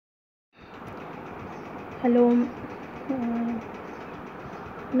Hello. Uh,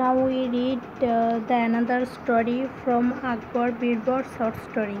 Now we read the another story from Akbor Birbal short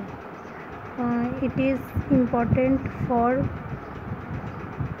story. It is important for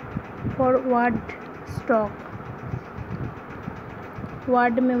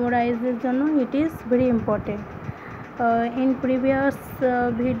word memorization জন্য it is very important. In previous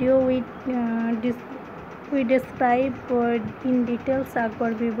video we describe in details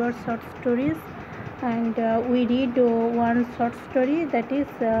Akbor Birbal short stories, and we read one short story, that is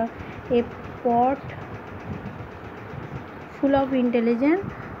a pot full of intelligence.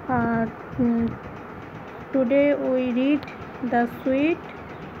 Today we read the sweet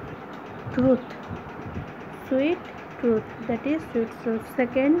truth, that is sweet truth,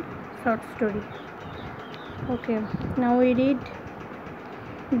 second short story. Okay, now we read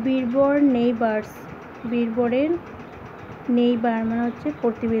Birbal neighbors. বীরবরের neighbour মানে হচ্ছে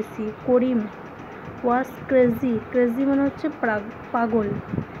প্রতিবেশী। করিম ওয়াজ crazy মানে হচ্ছে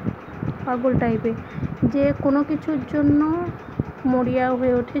পাগল টাইপের, যে কোনো কিছুর জন্য মরিয়া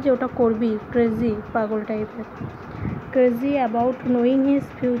হয়ে ওঠে, যে ওটা করবি, ক্রেজি পাগল টাইপের। Crazy about knowing his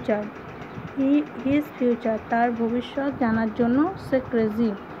future তার ভবিষ্যৎ জানার জন্য সে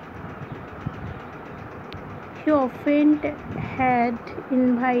crazy. He often had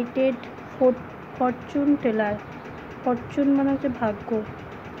invited Fortune teller. Fortune মানে হচ্ছে ভাগ্য,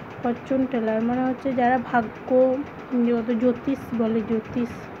 ফরচুন টেলার মানে হচ্ছে যারা ভাগ্য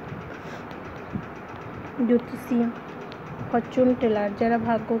জ্যোতিষী, ফরচুন টেলার যারা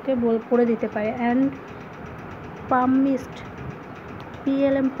ভাগ্যকে পড়ে দিতে পারে। অ্যান্ড পামিস্ট,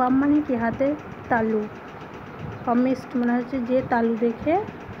 PLM পাম মানে কি হাতে তালু, পামিস্ট মানে হচ্ছে যে তালু দেখে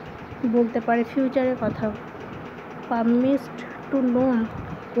বলতে পারে ফিউচারের কথা। Palmist to know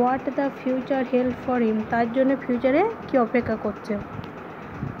what the future help for him, তার জন্য ফিউচারে কি অপেক্ষা করছে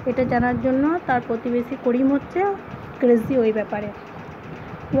এটা জানার জন্য তার প্রতিবেশী করিম হচ্ছে ক্রেজি ওই ব্যাপারে।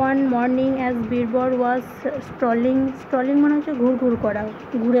 ওয়ান মর্নিং অ্যাজ বীরবল ওয়াজ স্ট্রলিং মানে হচ্ছে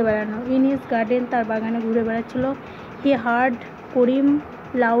ঘুরে বেড়ানো। ইন হিজ গার্ডেন, তার বাগানে ঘুরে বেড়াচ্ছিল। হি হার্ড করিম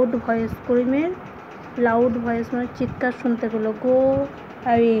লাউড করিমের লাউড ভয়েস মানে চিৎকার শুনতে পেল। গো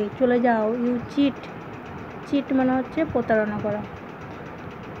অ্যাওয়ে, চলে যাও। ইউ চিট মানে হচ্ছে প্রতারণা করা,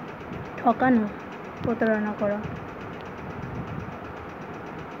 ঠকানো, প্রতারণা করা।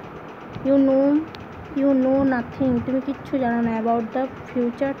 ইউ নো নাথিং, তুমি কিচ্ছু জানো না। অ্যাবাউট দ্য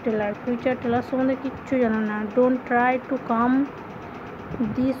ফিউচার টেলার সম্বন্ধে কিচ্ছু জানো না। Don't try to come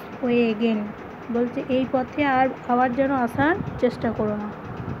this way again, বলছে এই পথে আবার যেন আসার চেষ্টা করো না।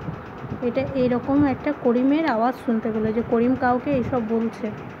 এটা এইরকম একটা করিমের আওয়াজ শুনতে পেলো, যে করিম কাউকে এইসব বলছে।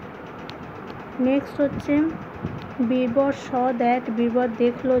 নেক্সট হচ্ছে বীরবল স দ্যাট, বীরবল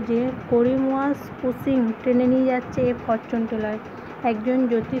দেখলো যে করিম ওয়াজ পুশিং, টেনে নিয়ে যাচ্ছে এ ফরচুন টেলার, একজন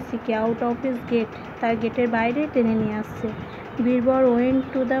জ্যোতিষীকে, আউট অফ হিজ গেট, তার গেটের বাইরে টেনে নিয়ে আসছে। Birbal went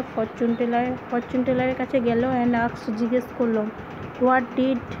to the Fortune টেলারের কাছে গেল অ্যান্ড আস্কড, জিজ্ঞেস করলো, what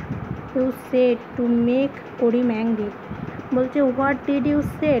did you say to make Karim angry, বলছে what did you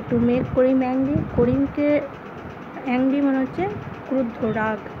say to make Karim angry, করিমকে অ্যাংরি মানে হচ্ছে ক্রুদ্ধ,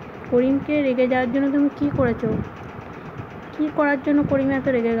 রাগ। করিমকে রেগে যাওয়ার জন্য তুমি কী করেছো, কী করার জন্য করিম এত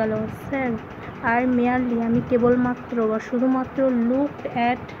রেগে গেল? স্যার, আর মেয়ারলি, আমি কেবলমাত্র বা শুধুমাত্র লুক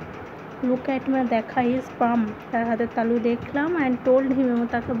অ্যাট মানে দেখা, হিজ পাম, তার হাতের তালু দেখলাম। অ্যান্ড টোল্ড হিম, এবং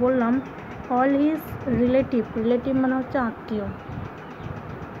তাকে বললাম, অল হিজ রিলেটিভ মানে হচ্ছে আত্মীয়,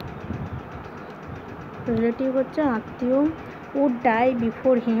 would die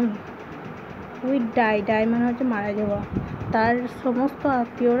before him, die মানে হচ্ছে মারা যাওয়া, তার সমস্ত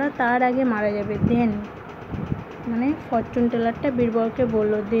আত্মীয়রা তার আগে মারা যাবে। দেন মানে ফরচুন টেলারটা বীরবলকে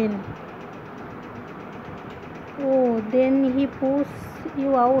বলল, দেন হি পুশ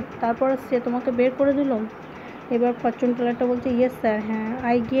ইউ আউট, তারপর সে তোমাকে বের করে দিল। এবার ফরচুন টেলারটা বলছে, ইয়েস স্যার, হ্যাঁ।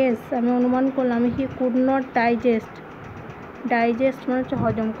 আই গেস, আমি অনুমান করলাম, হি কুড নট ডাইজেস্ট মানে হচ্ছে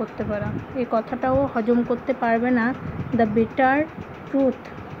হজম করতে পারা, এই কথাটাও হজম করতে পারবে না। দ্য বিটার ট্রুথ,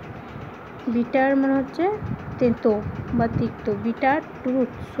 বিটার মানে হচ্ছে তেতো বা তিক্ত, বিটার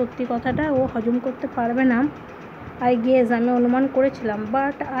ট্রুথ সত্যি কথাটা ও হজম করতে পারবে না। আই গেস, আমি অনুমান করেছিলাম।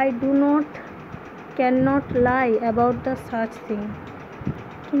 But I can not lie about the such thing,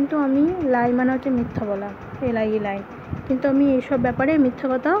 কিন্তু আমি লাই মানে হচ্ছে মিথ্যা বলা, লাই, কিন্তু আমি এইসব ব্যাপারে মিথ্যা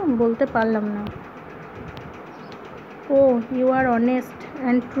কথা বলতে পারলাম না। ও you R honest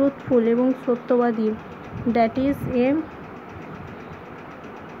and truthful, এবং সত্যবাদী, that is a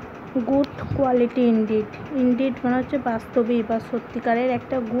good quality indeed মানে হচ্ছে বাস্তবিক বা সত্যিকারের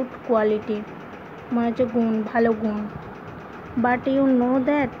একটা গুড কোয়ালিটি মানে হচ্ছে গুণ, ভালো গুণ। বাট ইউ নো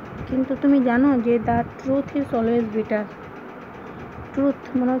দ্যাট, কিন্তু তুমি জানো যে the truth is always bitter, truth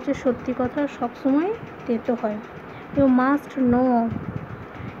মানে হচ্ছে সত্যি কথা সবসময় তেতো হয়। You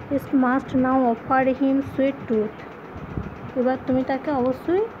must now offer him sweet truth. এবার তুমি তাকে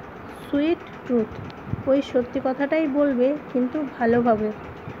অবশ্যই সুইট ট্রুথ, ওই সত্যি কথাটাই বলবে কিন্তু ভালোভাবে।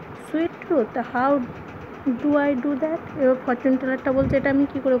 Sweet truth, how do I do that? এবার ফরচুন টেলারটা বলছে এটা আমি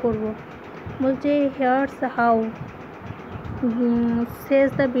কী করে করব? বলছে here's how says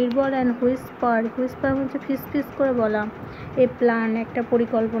the Birbal and Whisper হচ্ছে ফিস ফিস করে বলা, এ প্ল্যান একটা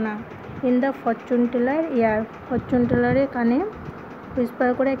পরিকল্পনা, in the Fortune teller year Fortune টেলারের কানে হুইসপার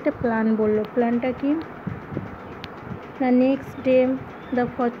করে একটা প্ল্যান বললো। প্ল্যানটা কি? The next day the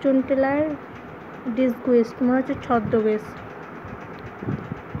Fortune teller ডিসগুইস্ট মানে হচ্ছে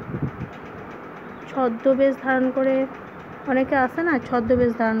ছদ্মবেশ ধারণ করে, অনেকে আসে না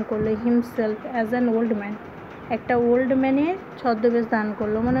ছদ্মবেশ ধারণ করলো, himself as an old man, একটা ওল্ড ম্যানের ছদ্মবেশ ধারণ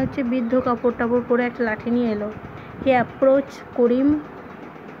করলো, মানে হচ্ছে বৃদ্ধ কাপড় টাপড় পরে একটা লাঠি নিয়ে এলো। হি অ্যাপ্রোচ করিম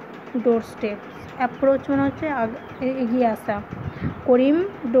ডোর স্টেপ, অ্যাপ্রোচ মানে হচ্ছে এগিয়ে আসা, করিম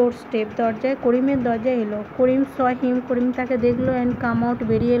ডোর স্টেপ দরজায়, করিমের দরজায় এলো। করিম স হিম, করিম তাকে দেখলো, অ্যান্ড কাম আউট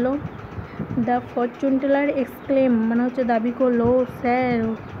বেরিয়ে এলো। দ্য ফরচুন টেলার এক্সক্লেম মানে হচ্ছে দাবি করলো, sir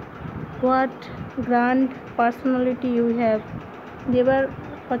what grand personality you have. এবার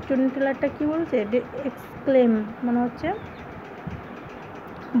ফরচুন টেলারটা কী বলছে? এক্সক্লেম মানে হচ্ছে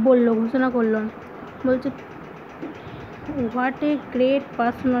বললো, ঘোষণা করলো, বলছে what a great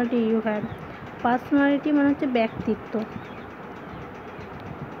personality you have. Personality মানে হচ্ছে ব্যক্তিত্ব,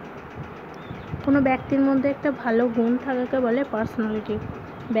 কোনো ব্যক্তির মধ্যে একটা ভালো গুণ থাকাকে বলে পার্সোনালিটি,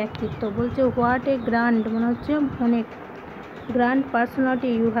 ব্যক্তিত্ব। বলছে হোয়াট এ গ্র্যান্ড মানে হচ্ছে অনেক, গ্র্যান্ড পার্সোনালিটি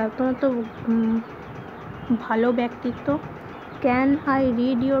ইউ হ্যাভ তোমার তো ভালো ব্যক্তিত্ব। Can I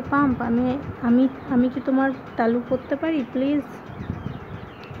read your pump, আমি কি তোমার তালু করতে পারি প্লিজ?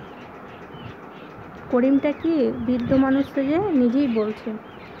 করিমটা কি বৃদ্ধ মানুষ যে নিজেই বলছে।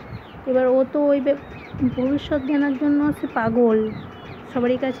 এবার ও তো ওই ভবিষ্যৎ জানার জন্য সে পাগল,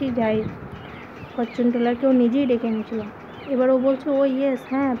 সবারই কাছেই যায়, ফরচুন টেলারকেও নিজেই ডেকে নিয়েছিল। এবার ও বলছে ও ইয়েস,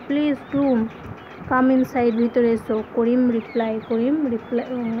 হ্যাঁ প্লিজ ডু কাম ইনসাইড, ভিতরে এসো। করিম রিপ্লাই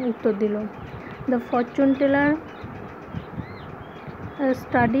উত্তর দিল। দ্য ফরচুন টেলার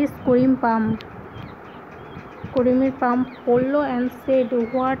স্টাডিজ করিমের পাম্প পড়লো, and said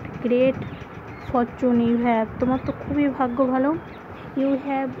what great Fortune you have, তোমার তো খুবই ভাগ্য ভালো। You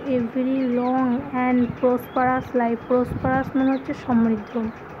have a very long and prosperous life, prosperous মানে হচ্ছে সমৃদ্ধ,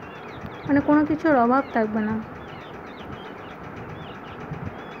 মানে কোনো কিছুর অভাব থাকবে না,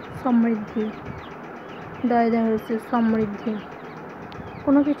 সমৃদ্ধি, দয় হয়েছে সমৃদ্ধি,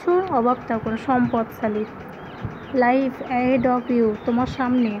 কোনো কিছুর অভাব থাকবে না, সম্পদশালী। লাইফ অ্যাহেড অফ ইউ, তোমার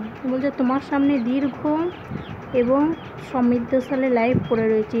সামনে, বলছে তোমার সামনে দীর্ঘ এবং সমৃদ্ধশালী লাইফ পড়ে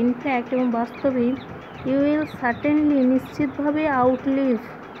রয়েছে। ইনফ্যাক্ট এবং বাস্তবিক, ইউ উইল সার্টেনলি নিশ্চিতভাবে আউটলিভ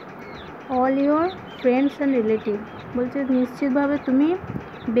all your friends and relative, বলছে নিশ্চিতভাবে তুমি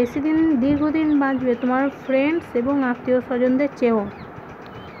দীর্ঘদিন বাঁচবে তোমার ফ্রেন্ডস এবং আত্মীয় স্বজনদের চেয়েও।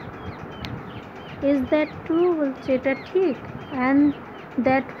 ইজ দ্যাট ট্রু, বলছে এটা ঠিক। And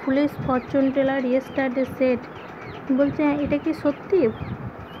that foolish Fortune teller yesterday shed, বলছে এটা কি সত্যি?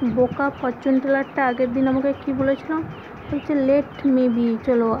 বোকা ফরচুন টেলারটা আগের দিন আমাকে কি বলেছিল? বলছে লেট মি বি,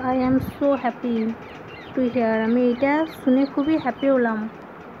 চলো, I am so happy to here, আমি এটা শুনে খুবই হ্যাপি হলাম।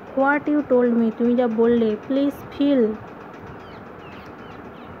 হোয়াট ইউ টোল্ড মি, তুমি যা বললে। Please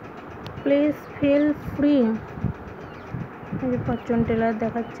feel free, Fortune teller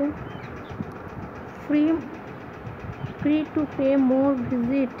দেখাচ্ছে free to pay more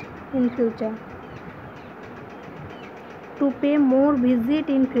visit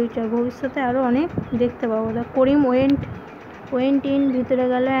in future, ভবিষ্যতে আরও অনেক দেখতে পাবো। করিম ওয়েন্ট ইন, ভিতরে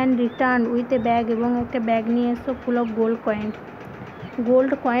গেল, and return with a bag, এবং একটা ব্যাগ নিয়ে এসো ফুল অফ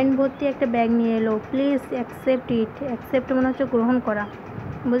গোল্ড কয়েন ভর্তি একটা ব্যাগ নিয়ে এলো। প্লিজ অ্যাকসেপ্ট ইট, অ্যাকসেপ্ট মানে হচ্ছে গ্রহণ করা,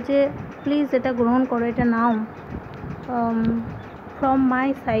 বলছে প্লিজ এটা গ্রহণ করো, এটা নাও, ফ্রম মাই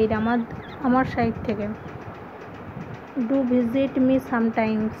সাইড, আমার সাইড থেকে। ডু ভিজিট মি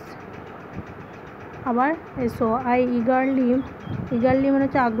সামটাইমস, আবার এসো। আই ইগারলি মানে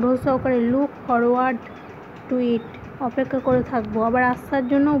হচ্ছে আগ্রহ সহকারে, লুক ফরওয়ার্ড টু ইট, অপেক্ষা করে থাকবো, আবার আসার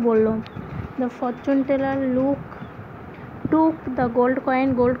জন্যও বললো। The Fortune teller took the gold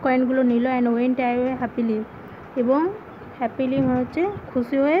কয়েনগুলো নিল, অ্যান্ড ওয়েন্ট অ্যাওয়ে হ্যাপিলি, এবং হ্যাপিলি মানে হচ্ছে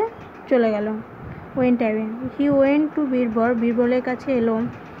খুশি হয়ে চলে গেল, went away. He went to বীরবলের কাছে এলো,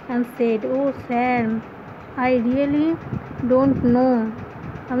 and said O sir I really don't know,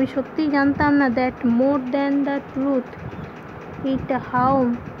 আমি সত্যিই জানতাম না, that more than the truth it how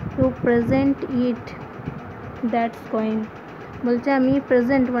you present it that's coin, বলছে আমি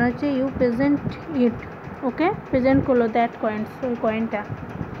প্রেজেন্ট মানে হচ্ছে you present it, okay present করলো দ্যাট কয়েন্স, ওই কয়েনটা।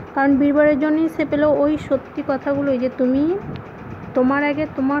 কারণ বীরবলের জন্যই সে পেলো ওই সত্যি কথাগুলোই, যে তুমি তোমার আগে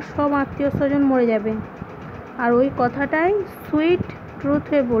তোমার সব আত্মীয় স্বজন মরে যাবে। আর ওই কথাটাই সুইট ট্রুথ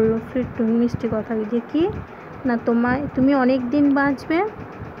হয়ে বললো, সুইট ট্রুথ মিষ্টি কথা, যে কি না তুমি অনেক দিন বাঁচবে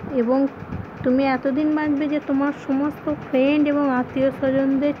এবং তুমি এতদিন বাঁচবে যে তোমার সমস্ত ফ্রেন্ড এবং আত্মীয়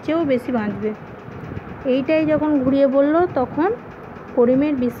স্বজনদের চেয়েও বেশি বাঁচবে। এইটাই যখন ঘুরিয়ে বলল তখন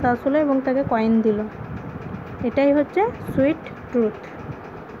করিমের বিশ্বাস হলো এবং তাকে কয়েন দিল। এটাই হচ্ছে sweet truth.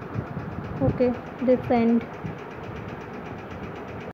 Okay dear friend.